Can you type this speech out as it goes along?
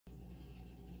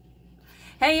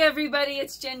Hey everybody,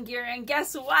 it's Jen Gear, and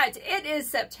guess what? It is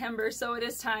September, so it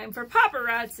is time for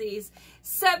Paparazzi's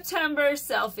September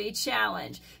Selfie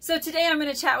Challenge. So today I'm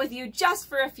going to chat with you just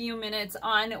for a few minutes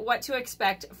on what to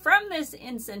expect from this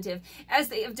incentive, as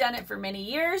they have done it for many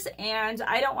years, and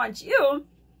I don't want you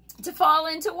to fall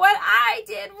into what I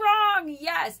did wrong.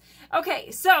 Yes. Okay,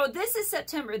 so this is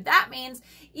September. That means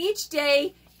each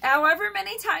day, however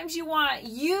many times you want,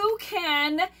 you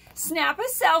can snap a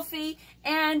selfie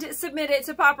and submit it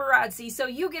to Paparazzi, so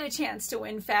you get a chance to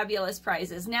win fabulous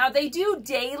prizes. Now, they do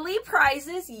daily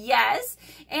prizes, yes,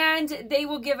 and they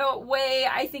will give away,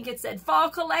 I think it said fall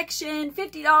collection,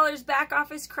 $50 back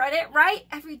office credit, right?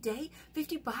 Every day,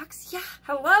 50 bucks, yeah,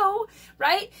 hello,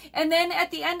 right? And then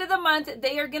at the end of the month,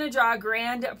 they are going to draw a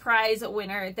grand prize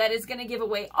winner that is going to give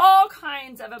away all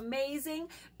kinds of amazing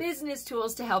business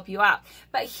tools to help you out.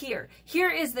 But here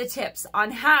is the tips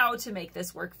on how to make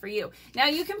this work for you. Now,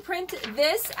 you can print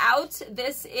this out.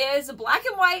 This is black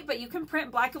and white, but you can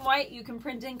print black and white. You can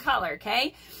print in color,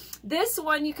 okay? This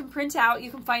one you can print out.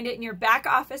 You can find it in your back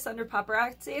office under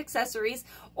Paparazzi Accessories,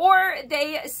 or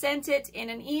they sent it in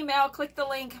an email. Click the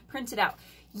link, print it out.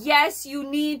 Yes, you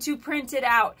need to print it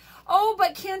out. Oh,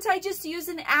 but can't I just use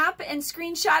an app and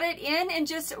screenshot it in and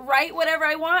just write whatever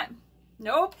I want?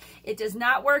 Nope, it does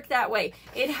not work that way.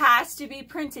 It has to be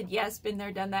printed. Yes, been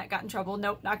there, done that, got in trouble.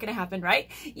 Nope, not going to happen, right?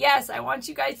 Yes, I want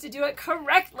you guys to do it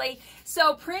correctly.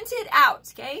 So print it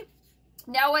out, okay?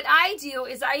 Now what I do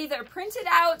is I either print it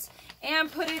out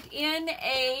and put it in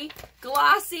a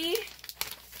glossy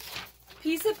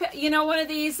piece of, one of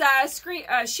these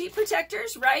sheet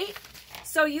protectors, right?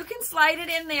 So you can slide it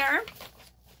in there.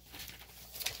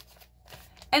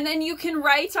 And then you can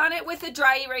write on it with a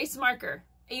dry erase marker.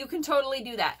 You can totally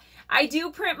do that. I do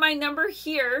print my number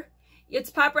here. It's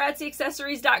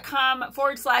paparazziaccessories.com/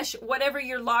 whatever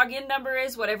your login number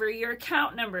is, whatever your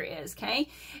account number is, okay?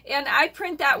 And I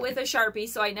print that with a Sharpie,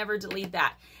 so I never delete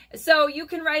that. So you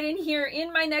can write in here,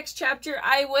 in my next chapter,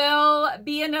 I will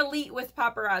be an elite with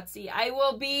Paparazzi. I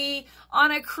will be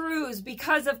on a cruise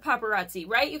because of Paparazzi,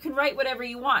 right? You can write whatever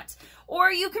you want. Or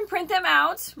you can print them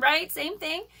out, right? Same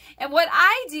thing. And what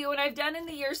I do, and I've done in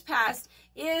the years past,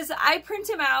 is I print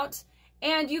them out,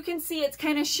 and you can see it's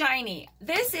kind of shiny.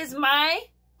 This is my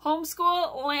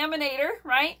homeschool laminator,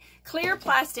 right? Clear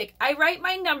plastic. I write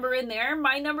my number in there.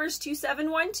 My number is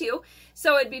 2712.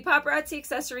 So it'd be Paparazzi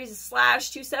Accessories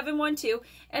 /2712.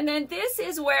 And then this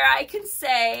is where I can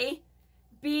say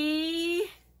be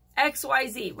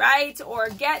XYZ, right? Or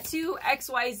get to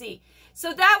XYZ.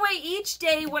 So that way each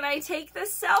day when I take the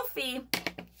selfie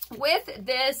with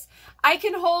this, I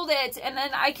can hold it and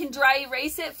then I can dry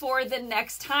erase it for the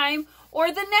next time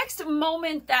or the next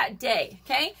moment that day,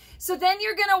 okay? So then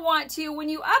you're going to want to, when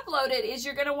you upload it, is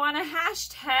you're going to want to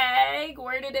hashtag,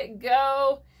 where did it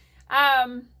go?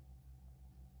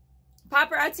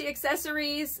 Paparazzi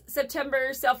Accessories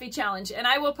September Selfie Challenge, and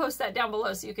I will post that down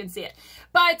below so you can see it.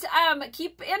 But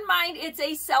keep in mind, it's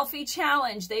a selfie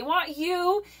challenge. They want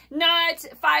you, not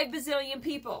 5 bazillion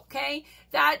people, okay?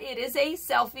 That it is a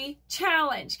selfie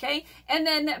challenge, okay? And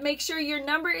then make sure your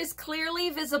number is clearly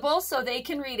visible so they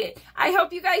can read it. I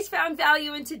hope you guys found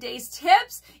value in today's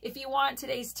tips. If you want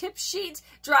today's tip sheet,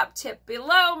 drop tip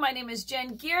below. My name is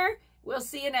Jen Gear. We'll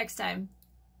see you next time.